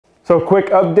So quick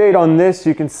update on this,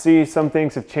 you can see some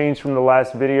things have changed from the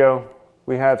last video.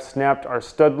 We have snapped our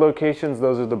stud locations,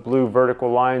 those are the blue vertical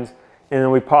lines, and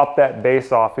then we popped that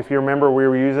base off. If you remember, we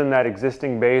were using that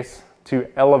existing base to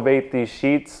elevate these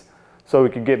sheets so we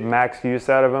could get max use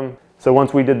out of them. So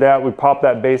once we did that, we popped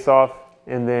that base off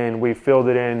and then we filled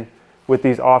it in with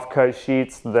these off-cut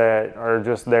sheets that are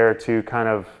just there to kind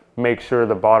of make sure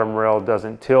the bottom rail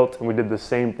doesn't tilt. And we did the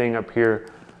same thing up here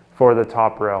for the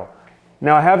top rail.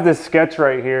 Now I have this sketch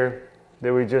right here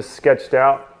that we just sketched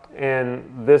out,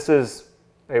 and this is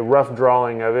a rough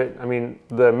drawing of it. I mean,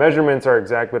 the measurements are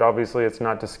exact, but obviously it's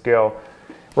not to scale.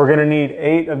 We're gonna need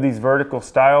 8 of these vertical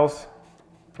stiles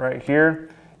right here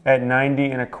at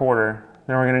 90 1/4.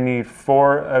 Then we're gonna need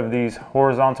 4 of these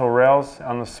horizontal rails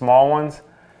on the small ones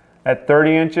at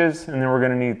 30 inches, and then we're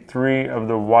gonna need 3 of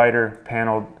the wider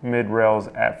paneled mid rails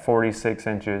at 46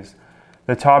 inches.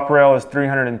 The top rail is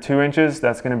 302 inches,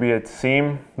 that's gonna be a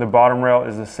seam. The bottom rail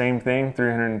is the same thing,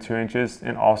 302 inches,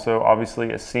 and also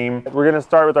obviously a seam. We're gonna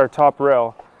start with our top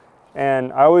rail,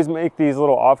 and I always make these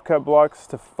little offcut blocks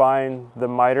to find the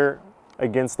miter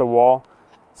against the wall.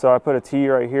 So I put a T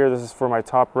right here, this is for my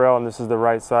top rail, and this is the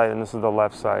right side, and this is the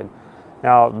left side.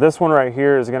 Now this one right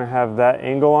here is gonna have that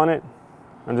angle on it.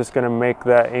 I'm just gonna make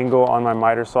that angle on my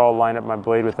miter saw, line up my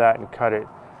blade with that and cut it.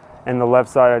 And the left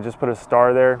side, I just put a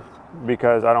star there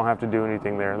because I don't have to do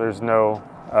anything there. There's no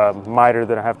miter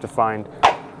that I have to find.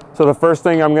 So the first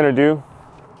thing I'm gonna do,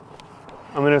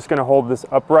 I'm just gonna hold this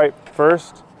upright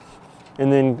first,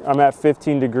 and then I'm at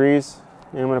 15 degrees,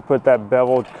 and I'm gonna put that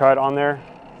beveled cut on there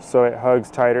so it hugs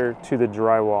tighter to the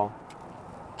drywall.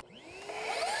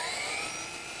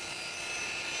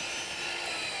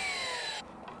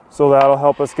 So that'll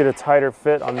help us get a tighter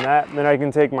fit on that. Then I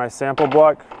can take my sample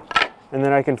block, and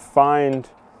then I can find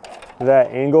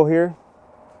that angle here.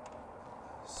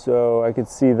 So I can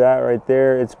see that right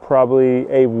there. It's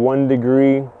probably a 1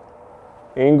 degree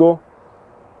angle.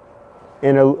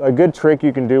 And a good trick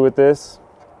you can do with this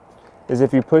is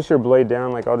if you push your blade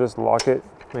down, like I'll just lock it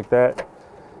like that.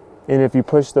 And if you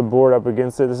push the board up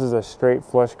against it, this is a straight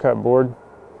flush cut board.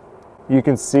 You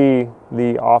can see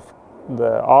the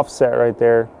offset right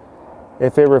there.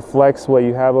 If it reflects what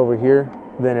you have over here,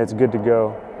 then it's good to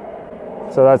go.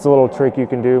 So that's a little trick you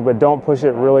can do, but don't push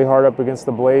it really hard up against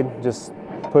the blade. Just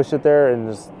push it there and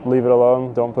just leave it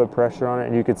alone. Don't put pressure on it.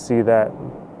 And you can see that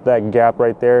gap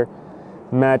right there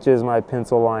matches my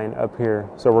pencil line up here.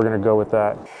 So we're gonna go with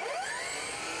that.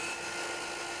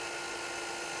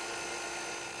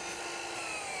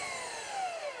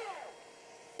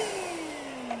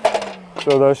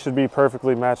 So those should be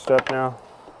perfectly matched up now.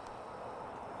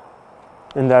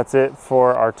 And that's it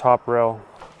for our top rail.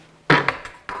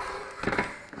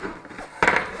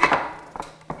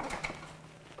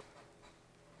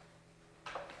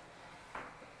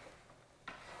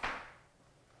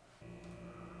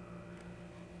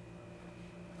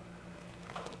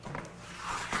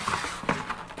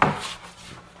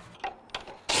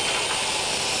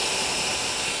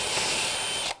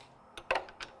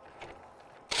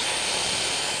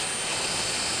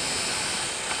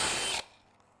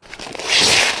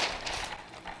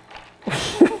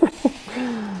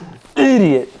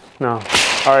 Idiot. No.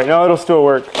 All right, no, it'll still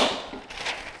work.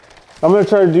 I'm gonna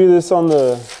try to do this on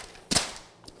the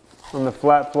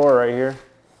flat floor right here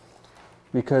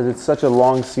because it's such a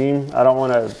long seam. I don't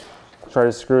want to try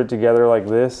to screw it together like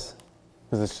this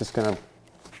because it's just gonna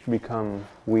become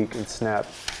weak and snap.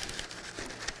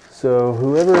 So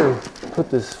whoever put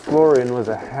this floor in was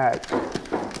a hack.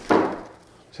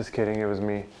 Just kidding, it was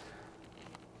me.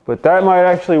 But that might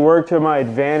actually work to my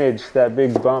advantage, that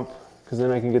big bump, because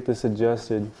then I can get this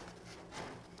adjusted.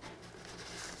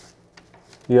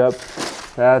 Yep,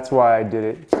 that's why I did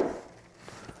it.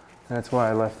 That's why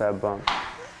I left that bump.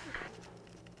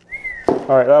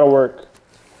 All right, that'll work.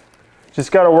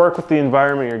 Just gotta work with the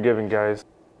environment you're given, guys.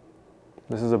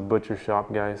 This is a butcher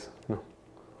shop, guys. No.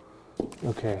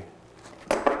 Okay.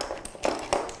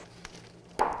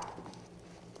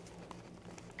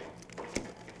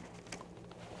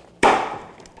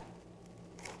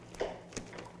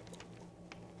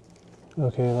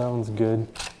 Okay, that one's good.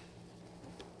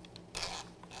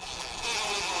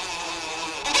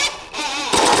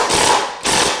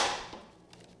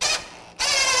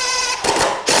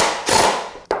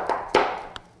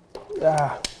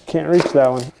 Ah, can't reach that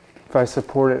one if I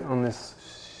support it on this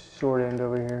short end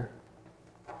over here.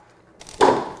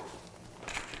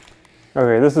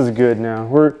 Okay, this is good now.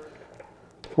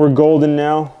 We're golden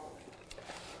now.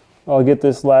 I'll get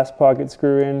this last pocket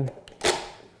screw in.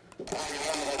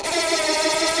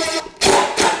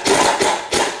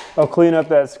 I'll clean up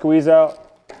that squeeze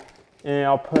out and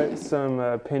I'll put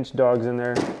some pinch dogs in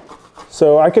there.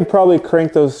 So I could probably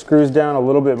crank those screws down a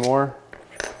little bit more,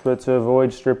 but to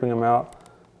avoid stripping them out,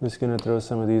 I'm just gonna throw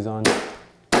some of these on.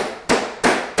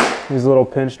 These little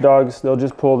pinch dogs, they'll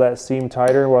just pull that seam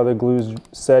tighter while the glue's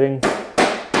setting.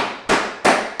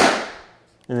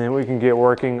 And then we can get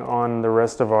working on the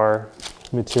rest of our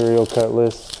material cut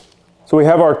list. So we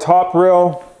have our top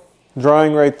rail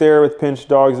drying right there with pinch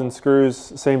dogs and screws.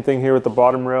 Same thing here with the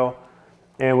bottom rail.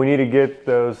 And we need to get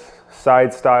those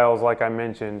side stiles like I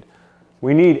mentioned.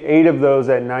 We need 8 of those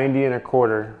at 90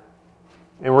 1/4.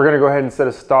 And we're gonna go ahead and set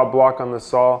a stop block on the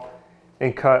saw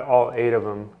and cut all 8 of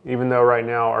them. Even though right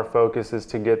now our focus is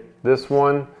to get this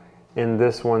one and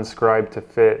this one scribed to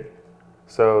fit.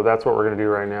 So that's what we're gonna do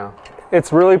right now.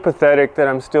 It's really pathetic that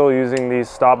I'm still using these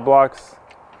stop blocks.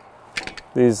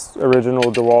 These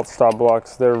original DeWalt stop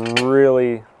blocks. They're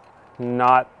really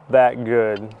not that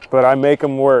good, but I make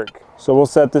them work. So we'll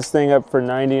set this thing up for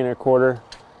 90 1/4.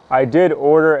 I did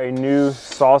order a new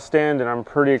saw stand and I'm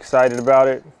pretty excited about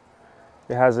it.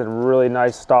 It has a really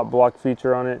nice stop block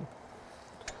feature on it.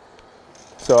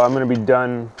 So I'm gonna be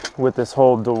done with this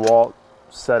whole DeWalt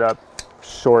setup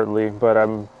shortly, but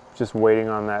I'm just waiting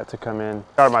on that to come in.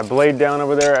 Got my blade down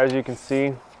over there, as you can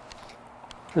see.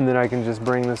 And then I can just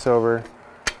bring this over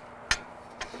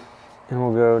and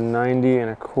we'll go 90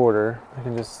 1/4. I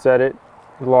can just set it,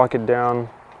 lock it down,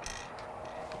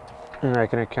 and I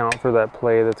can account for that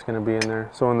play that's gonna be in there.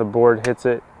 So when the board hits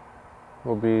it,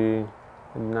 will be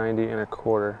 90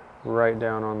 1/4, right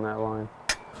down on that line.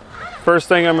 First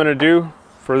thing I'm gonna do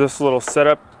for this little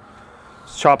setup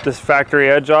is chop this factory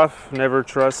edge off. Never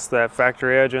trust that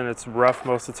factory edge, and it's rough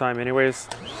most of the time anyways.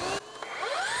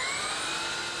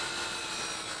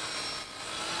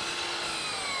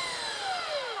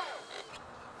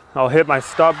 I'll hit my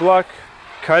stop block,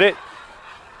 cut it,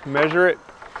 measure it.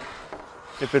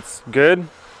 If it's good,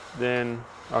 then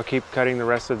I'll keep cutting the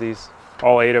rest of these,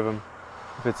 all 8 of them.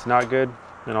 If it's not good,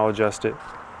 then I'll adjust it.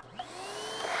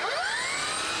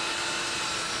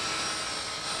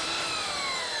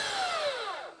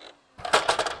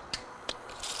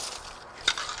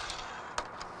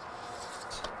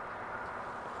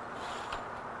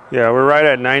 Yeah, we're right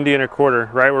at 90 1/4,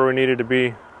 right where we needed to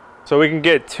be. So we can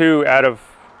get 2 out of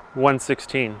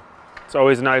 1/16. It's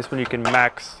always nice when you can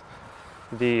max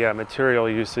the material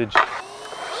usage.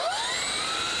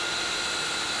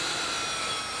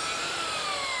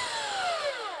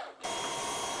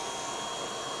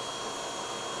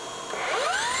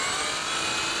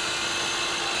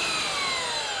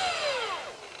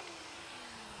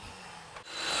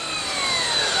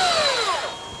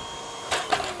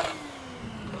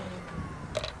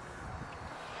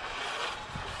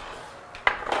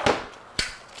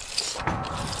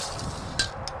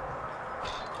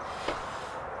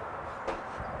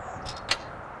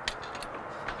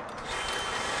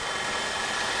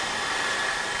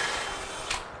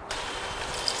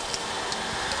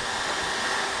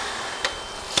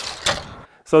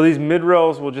 So these mid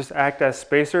rails will just act as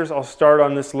spacers. I'll start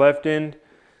on this left end,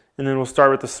 and then we'll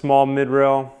start with the small mid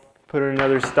rail, put in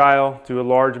another style, do a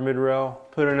large mid rail,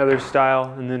 put in another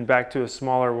style, and then back to a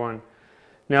smaller one.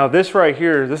 Now this right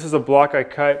here, this is a block I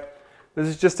cut. This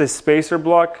is just a spacer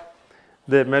block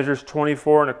that measures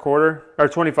 24 1/4, or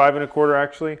 25 1/4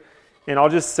 actually. And I'll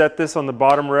just set this on the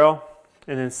bottom rail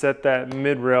and then set that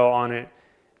mid rail on it.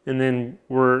 And then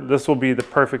this will be the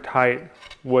perfect height,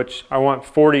 which I want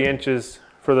 40 inches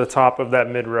for the top of that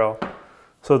mid rail.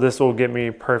 So this will get me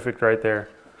perfect right there.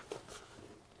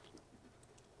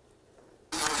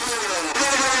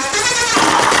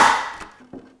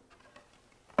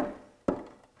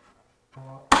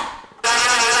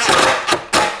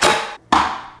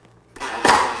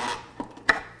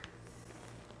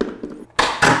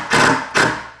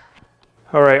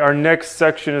 All right, our next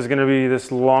section is going to be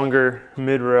this longer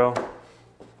mid rail.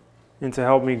 And to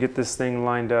help me get this thing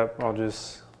lined up, I'll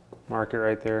just mark it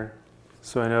right there.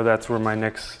 So I know that's where my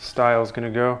next style is going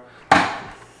to go.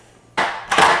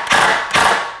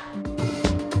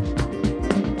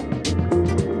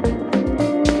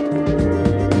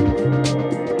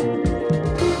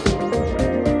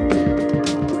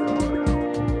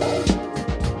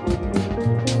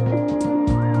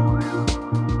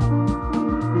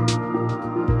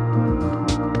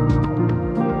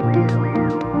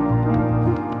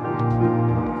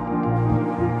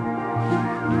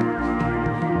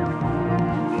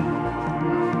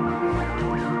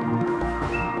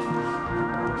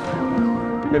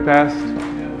 It passed?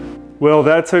 Yeah. Well,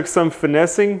 that took some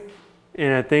finessing,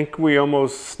 and I think we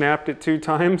almost snapped it 2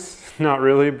 times. Not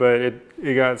really, but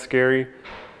it got scary.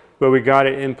 But we got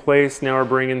it in place. Now we're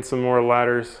bringing some more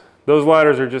ladders Those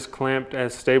ladders are just clamped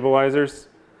as stabilizers.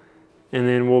 And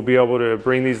then we'll be able to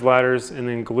bring these ladders and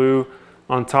then glue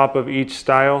on top of each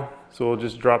stile. So we'll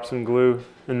just drop some glue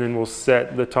and then we'll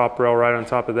set the top rail right on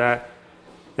top of that.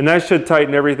 And that should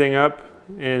tighten everything up,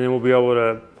 and then we'll be able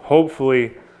to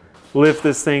hopefully lift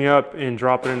this thing up and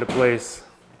drop it into place.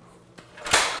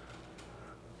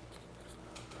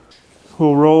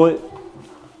 We'll roll it.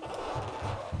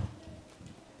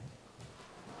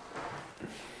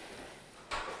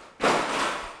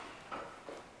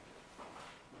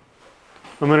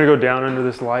 I'm gonna go down under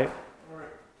this light.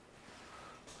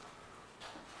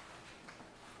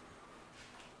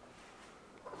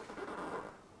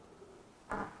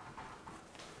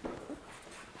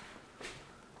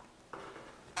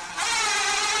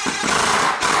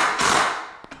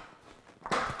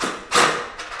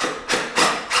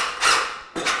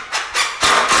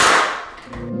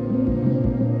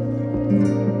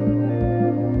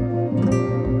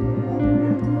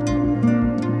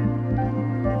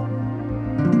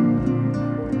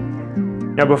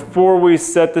 Now before we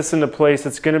set this into place,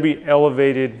 it's going to be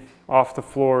elevated off the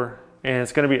floor, and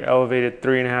it's going to be elevated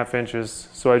 3.5 inches.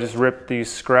 So I just ripped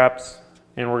these scraps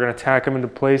and we're going to tack them into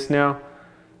place now.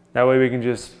 That way we can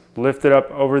just lift it up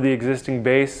over the existing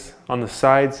base on the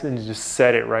sides and just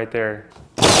set it right there.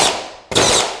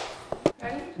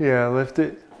 Ready? Yeah, lift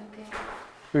it. Okay.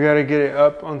 We got to get it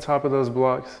up on top of those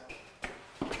blocks.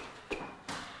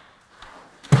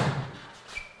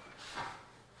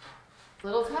 A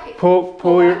little tight.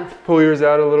 Pull yours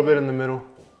out a little bit in the middle.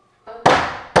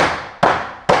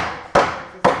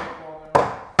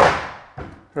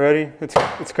 Ready?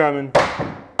 It's coming.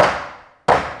 There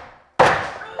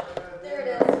it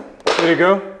is. There you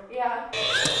go. Yeah.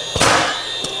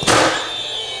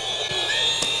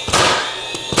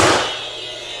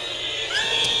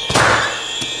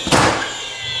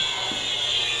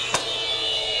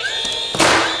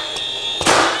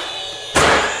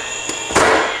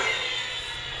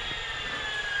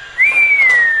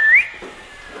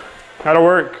 That'll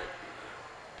work.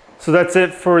 So that's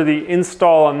it for the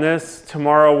install on this.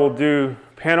 Tomorrow we'll do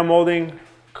panel molding,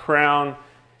 crown,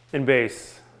 and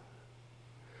base.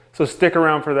 So stick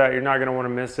around for that. You're not going to want to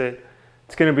miss it.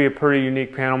 It's going to be a pretty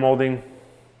unique panel molding.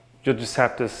 You'll just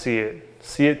have to see it.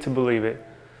 See it to believe it.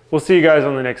 We'll see you guys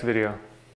on the next video.